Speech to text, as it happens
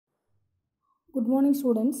Good morning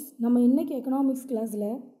students. நம்ம இன்றைக்கி economics கிளாஸில்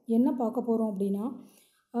என்ன பார்க்க போகிறோம் அப்படின்னா,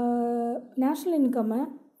 நேஷ்னல்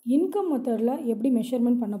இன்கம் மெத்தடில் எப்படி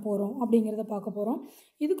மெஷர்மெண்ட் பண்ண போகிறோம் அப்படிங்கிறத பார்க்க போகிறோம்.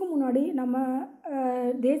 இதுக்கு முன்னாடி நம்ம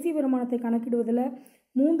தேசிய வருமானத்தை கணக்கிடுவதில்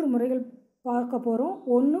 3 முறைகள் பார்க்க போகிறோம்.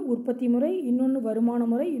 ஒன்று உற்பத்தி முறை, இன்னொன்று வருமான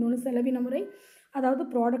முறை, இன்னொன்று செலவின முறை. அதாவது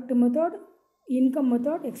product method, income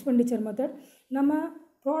method, expenditure method. நம்ம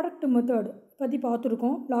ப்ராடக்ட் மெத்தட் பற்றி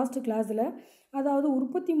பார்த்துருக்கோம் லாஸ்ட் கிளாஸில். அதாவது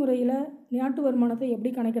உற்பத்தி முறையில் நாட்டு வருமானத்தை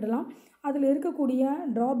எப்படி கணக்கிடலாம், அதில் இருக்கக்கூடிய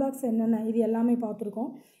ட்ராபேக்ஸ் என்னென்ன, இது எல்லாமே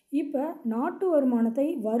பார்த்துருக்கோம். இப்போ நாட்டு வருமானத்தை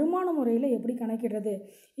வருமான முறையில் எப்படி கணக்கிடுறது,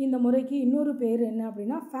 இந்த முறைக்கு இன்னொரு பேர் என்ன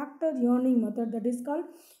அப்படின்னா factor earning method. That is called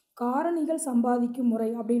காரணிகள் சம்பாதிக்கும் முறை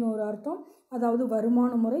அப்படின்னு ஒரு அர்த்தம். அதாவது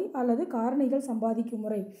வருமான முறை அல்லது காரணிகள் சம்பாதிக்கும்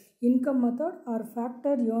முறை, income method R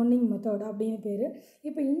factor earning method அப்படின்னு பேர்.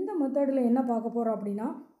 இப்போ இந்த மெத்தடில் என்ன பார்க்க போகிறோம் அப்படின்னா,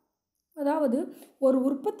 அதாவது ஒரு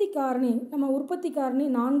உற்பத்தி காரணி, நம்ம உற்பத்தி காரணி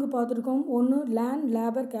 4 பார்த்துருக்கோம். ஒன்று லேண்ட்,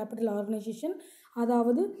 லேபர், கேபிட்டல், ஆர்கனைசேஷன்.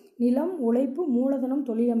 அதாவது நிலம், உழைப்பு, மூலதனம்,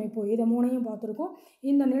 தொழிலமைப்பு. இதை 3ஐயும் பார்த்துருக்கோம்.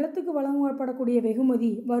 இந்த நிலத்துக்கு வழங்கப்படக்கூடிய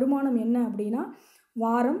வெகுமதி வருமானம் என்ன அப்படின்னா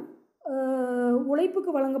வாரம்.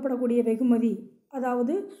 உழைப்புக்கு வழங்கப்படக்கூடிய வெகுமதி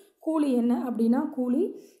அதாவது கூலி என்ன அப்படின்னா கூலி.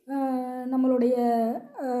 நம்மளுடைய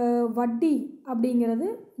வட்டி அப்படிங்கிறது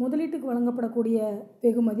முதலீட்டுக்கு வழங்கப்படக்கூடிய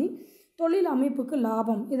வெகுமதி. தொழில் அமைப்புக்கு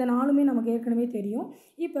லாபம். இதை 4மே நமக்கு ஏற்கனவே தெரியும்.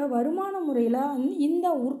 இப்போ வருமான முறையில் இந்த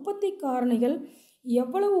உற்பத்தி காரணிகள்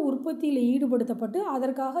எவ்வளவு உற்பத்தியில் ஈடுபடுத்தப்பட்டு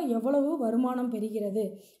அதற்காக எவ்வளவு வருமானம் பெறுகிறது,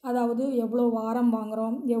 அதாவது எவ்வளோ வாரம்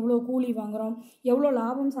வாங்குகிறோம், எவ்வளோ கூலி வாங்குகிறோம், எவ்வளோ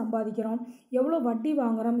லாபம் சம்பாதிக்கிறோம், எவ்வளோ வட்டி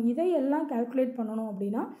வாங்குகிறோம், இதையெல்லாம் கால்குலேட் பண்ணணும்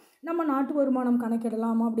அப்படின்னா நம்ம நாட்டு வருமானம்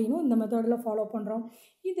கணக்கிடலாம் அப்படின்னு இந்த மெத்தடில் ஃபாலோ பண்ணுறோம்.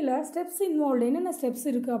 இதில் ஸ்டெப்ஸ் இன்வால்வ்டு, என்னென்ன ஸ்டெப்ஸ்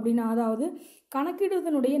இருக்குது அப்படின்னா, அதாவது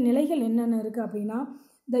கணக்கிடுவதனுடைய நிலைகள் என்னென்ன இருக்குது அப்படின்னா,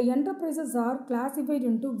 the enterprises are classified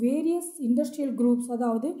into various industrial groups.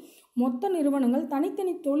 அதாவது மொத்த நிறுவனங்கள்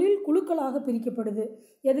தனித்தனி தொழில் குழுக்களாக பிரிக்கப்படுது.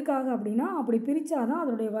 எதுக்காக அப்படின்னா, அப்படி பிரித்தாதான்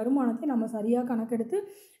அதனுடைய வருமானத்தை நம்ம சரியாக கணக்கெடுத்து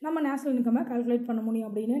நம்ம நேஷ்னல் இன்கம்மை கால்குலேட் பண்ண முடியும்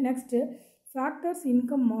அப்படின்னு. Next factors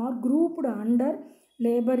income R grouped under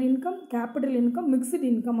labour income, capital income, mixed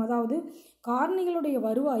income. அதாவது காரணிகளுடைய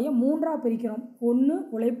வருவாயை 3ஆக பிரிக்கிறோம். ஒன்று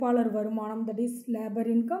உழைப்பாளர் வருமானம், தட் இஸ்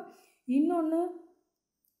லேபர் இன்கம். இன்னொன்று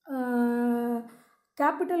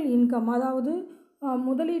கேபிட்டல் இன்கம், அதாவது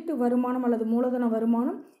முதலீட்டு வருமானம் அல்லது மூலதன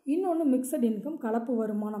வருமானம். இன்னொன்று மிக்சட் இன்கம், கலப்பு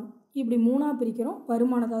வருமானம். இப்படி 3ஆக பிரிக்கிறோம்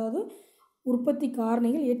வருமானத்தை, அதாவது உற்பத்தி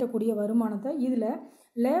காரணிகள் ஈட்டக்கூடிய வருமானத்தை. இதில்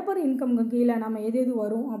லேபர் இன்கம்க்கு கீழே நம்ம எது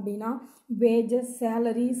வரும் அப்படின்னா wages,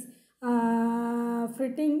 salaries,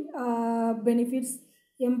 fitting benefits,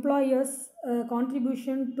 employers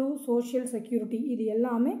contribution to social security, இது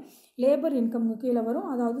எல்லாமே லேபர் இன்கம்க்கு கீழே வரும்.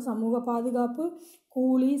 அதாவது சமூக பாதுகாப்பு,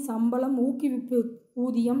 கூலி, சம்பளம், ஊக்குவிப்பு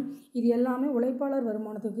ஊதியம், இது எல்லாமே உழைப்பாளர்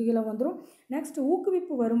வருமானத்துக்கு கீழே வந்துடும். நெக்ஸ்ட்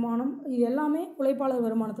ஊக்குவிப்பு வருமானம், இது எல்லாமே உழைப்பாளர்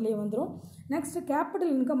வருமானத்திலே வந்துடும். நெக்ஸ்ட்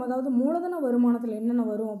கேபிட்டல் இன்கம், அதாவது மூலதன வருமானத்தில் என்னென்ன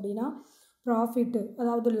வரும் அப்படின்னா ப்ராஃபிட்டு,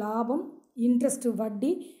 அதாவது லாபம், இன்ட்ரெஸ்ட்டு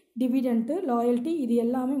வட்டி, டிவிடெண்ட்டு, லாயல்ட்டி, இது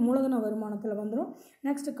எல்லாமே மூலதன வருமானத்தில் வந்துடும்.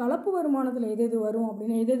 நெக்ஸ்ட்டு கலப்பு வருமானத்தில் எது வரும்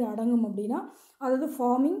அப்படின்னா எது அடங்கும் அப்படின்னா, அதாவது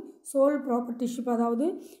ஃபார்மிங், சோல் ப்ராப்பர்ட்டிஷிப், அதாவது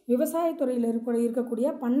விவசாயத்துறையில் இருக்கக்கூடிய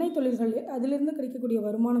பண்ணை தொழில்கள், அதிலிருந்து கிடைக்கக்கூடிய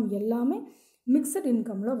வருமானம் எல்லாமே மிக்சட்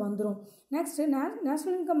இன்கமில் வந்துடும். நெக்ஸ்ட்டு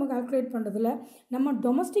நேஷ்னல் இன்கம் கால்குலேட் பண்ணுறதுல நம்ம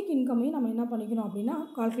டொமஸ்டிக் இன்கமையும் நம்ம என்ன பண்ணிக்கணும் அப்படின்னா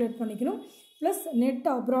கால்குலேட் பண்ணிக்கணும். ப்ளஸ் நெட்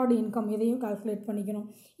அப்ராட் இன்கம், இதையும் கால்குலேட் பண்ணிக்கணும்.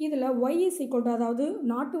 இதில் ஒய் இஸ் ஈக்குவல் டு, அதாவது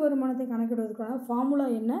நாட்டு வருமானத்தை கணக்கிடுவதற்கான ஃபார்முலா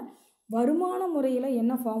என்ன, வருமான முறையில்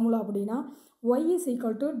என்ன ஃபார்முலா அப்படின்னா Y is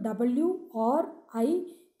equal to WRI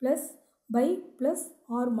plus pi plus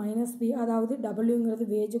R minus B. அதாவது டபிள்யூங்கிறது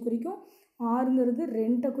வேஜ் குறிக்கும், ஆருங்கிறது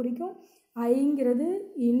ரெண்ட்டை குறிக்கும், ஐங்கிறது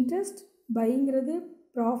interest, பைங்கிறது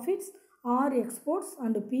profits, R exports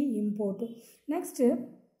and B import. Next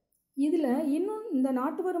இதில் இன்னும் இந்த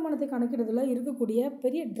நாட்டு வருமானத்தை கணக்கிடுறதுல இருக்கக்கூடிய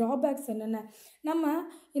பெரிய ட்ராபேக்ஸ் என்னென்ன, நம்ம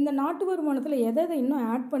இந்த நாட்டு வருமானத்தில் எதை இன்னும்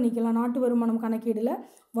ஆட் பண்ணிக்கலாம், நாட்டு வருமானம் கணக்கீடில்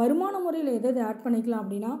வருமான முறையில் எதை ஆட் பண்ணிக்கலாம்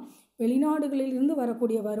அப்படின்னா வெளிநாடுகளிலிருந்து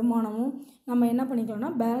வரக்கூடிய வருமானமும் நம்ம என்ன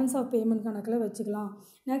பண்ணிக்கலாம்னா பேலன்ஸ் ஆஃப் பேமெண்ட் கணக்கில் வச்சுக்கலாம்.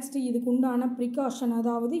 நெக்ஸ்ட்டு இதுக்கு உண்டான ப்ரிகாஷன்,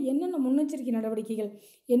 அதாவது என்னென்ன முன்னெச்சரிக்கை நடவடிக்கைகள்,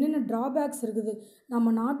 என்னென்ன ட்ராபேக்ஸ் இருக்குது,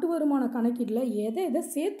 நம்ம நாட்டு வருமான கணக்கீடில் எதை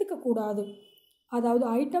சேர்த்துக்கக்கூடாது, அதாவது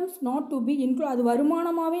items not to be include, அது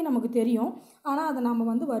வருமானமாகவே நமக்கு தெரியும், ஆனால் அதை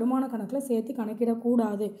நம்ம வருமான கணக்கில் சேர்த்து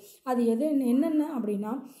கணக்கிடக்கூடாது. அது என்னென்ன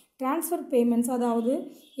அப்படின்னா ட்ரான்ஸ்ஃபர் பேமெண்ட்ஸ், அதாவது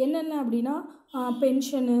என்னென்ன அப்படின்னா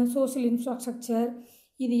பென்ஷனு, சோஷியல் இன்ஃப்ராஸ்ட்ரக்சர்,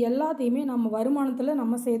 இது எல்லாத்தையுமே நம்ம வருமானத்தில்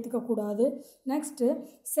நம்ம சேர்த்துக்கக்கூடாது. நெக்ஸ்ட்டு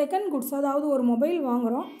செகண்ட் குட்ஸ், அதாவது ஒரு மொபைல்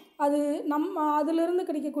வாங்குகிறோம், அது நம்ம அதிலிருந்து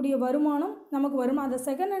கிடைக்கக்கூடிய வருமானம் நமக்கு வரும், அதை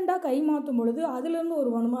செகண்ட் ஹேண்டாக கை மாற்றும் பொழுது அதிலிருந்து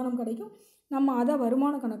ஒரு வருமானம் கிடைக்கும், நம்ம அதை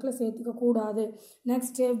வருமான கணக்கில் சேர்த்துக்கக்கூடாது.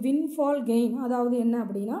 நெக்ஸ்ட்டு வின்ஃபால் கெயின், அதாவது என்ன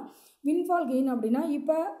அப்படின்னா வின்ஃபால் கெயின் அப்படின்னா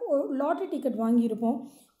இப்போ லாட்ரி டிக்கெட் வாங்கியிருப்போம்,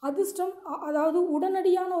 அதிர்ஷ்டம் அதாவது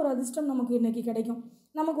உடனடியான ஒரு அதிர்ஷ்டம் நமக்கு இன்றைக்கி கிடைக்கும்,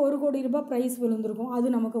 நமக்கு 1 கோடி ரூபாய் ப்ரைஸ் விழுந்திருக்கும், அது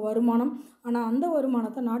நமக்கு வருமானம். ஆனால் அந்த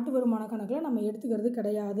வருமானத்தை நாட்டு வருமான கணக்கில் நம்ம எடுத்துக்கிறது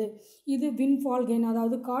கிடையாது. இது வின்ஃபால் கெயின்,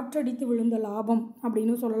 அதாவது காற்றடித்து விழுந்த லாபம்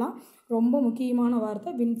அப்படின்னு சொல்லலாம். ரொம்ப முக்கியமான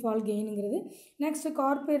வார்த்தை windfall கெயினுங்கிறது. Next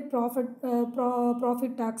corporate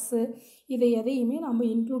profit tax, இதை எதையுமே நம்ம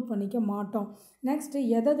இன்க்ளூட் பண்ணிக்க மாட்டோம். நெக்ஸ்ட்டு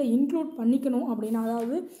எதை இன்க்ளூட் பண்ணிக்கணும் அப்படின்னா,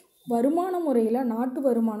 அதாவது வருமான முறையில் நாட்டு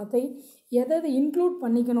வருமானத்தை எதை இன்க்ளூட்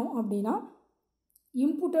பண்ணிக்கணும் அப்படின்னா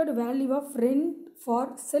இம்புட்டட் value of rent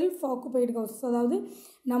for self occupied house, அதாவது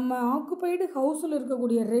நம்ம ஆக்குபைடு ஹவுஸில்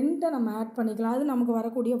இருக்கக்கூடிய ரெண்ட்டை நம்ம ஆட் பண்ணிக்கலாம், அது நமக்கு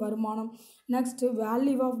வரக்கூடிய வருமானம். Next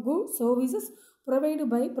value of goods services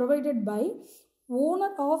provided by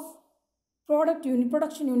owner of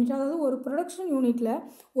production unit, அதாவது ஒரு ப்ரொடக்ஷன் யூனிட்டில்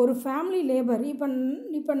ஒரு ஃபேமிலி லேபர்,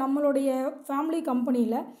 இப்போ நம்மளுடைய ஃபேமிலி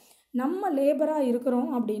கம்பெனியில் நம்ம லேபராக இருக்கிறோம்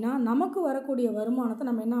அப்படின்னா நமக்கு வரக்கூடிய வருமானத்தை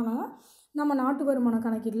நம்ம என்னன்னா நம்ம நாட்டு வருமான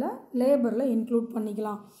கணக்கீட்டில் லேபரில் இன்க்ளூட்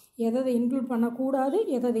பண்ணிக்கலாம். எதை இன்க்ளூட் பண்ணக்கூடாது,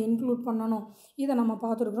 எதை இன்க்ளூட் பண்ணணும், இதை நம்ம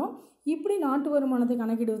பார்த்துருக்குறோம். இப்படி நாட்டு வருமானத்தை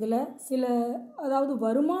கணக்கிடுவதில் அதாவது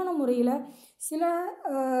வருமான முறையில் சில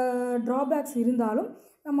ட்ராபேக்ஸ் இருந்தாலும்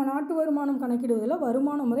நம்ம நாட்டு வருமானம் கணக்கிடுவதில்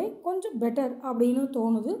வருமான முறை கொஞ்சம் பெட்டர் அப்படின்னு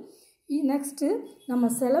தோணுது. நெக்ஸ்ட்டு நம்ம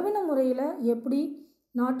செலவின முறையில் எப்படி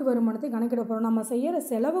நாட்டு வருமானத்தை கணக்கிட போகிறோம், நம்ம செய்கிற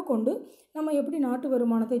செலவை கொண்டு நம்ம எப்படி நாட்டு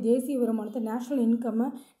வருமானத்தை, தேசிய வருமானத்தை, நேஷ்னல் இன்கம்மை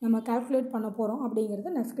நம்ம கால்குலேட் பண்ண போகிறோம்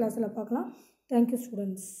அப்படிங்கிறத நெக்ஸ்ட் கிளாஸில் பார்க்கலாம். Thank you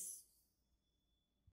students.